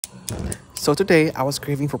So today I was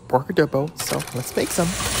craving for pork adobo, so let's make some.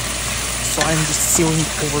 So I'm just searing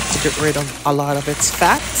the pork to get rid of a lot of its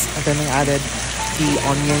fats, and then I added the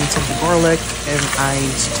onions and the garlic, and I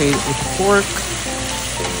sauteed it with the pork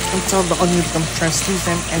until the onion becomes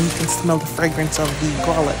translucent and you can smell the fragrance of the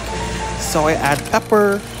garlic. So I add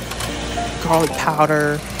pepper, garlic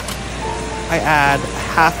powder. I add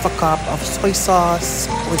half a cup of soy sauce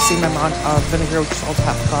with the same amount of vinegar, which is also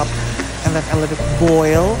half a cup, and then I let it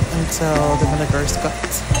boil until the vinegar is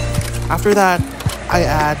cooked. After that, I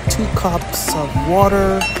add 2 cups of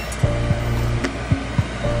water,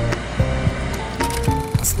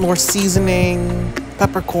 more seasoning,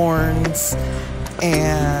 peppercorns,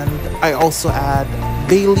 and I also add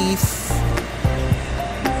bay leaf,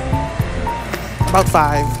 about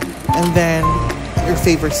 5, and then your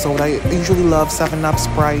favorite soda. I usually love 7-Up,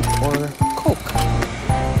 Sprite, or Coke.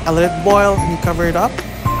 I let it boil and you cover it up.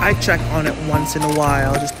 I check on it once in a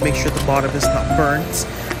while just to make sure the bottom is not burnt.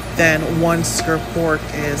 Then once your pork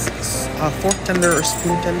is fork tender or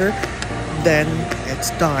spoon tender, then it's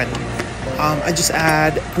done. I just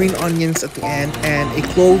add green onions at the end and a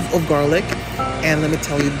clove of garlic, and let me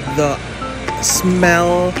tell you, the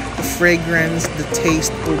smell, the fragrance, the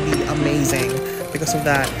taste will be amazing because of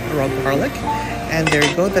that raw garlic. And there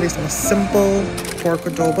you go, that is a simple pork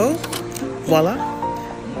adobo. Voila,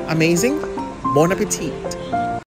 amazing, bon appetit.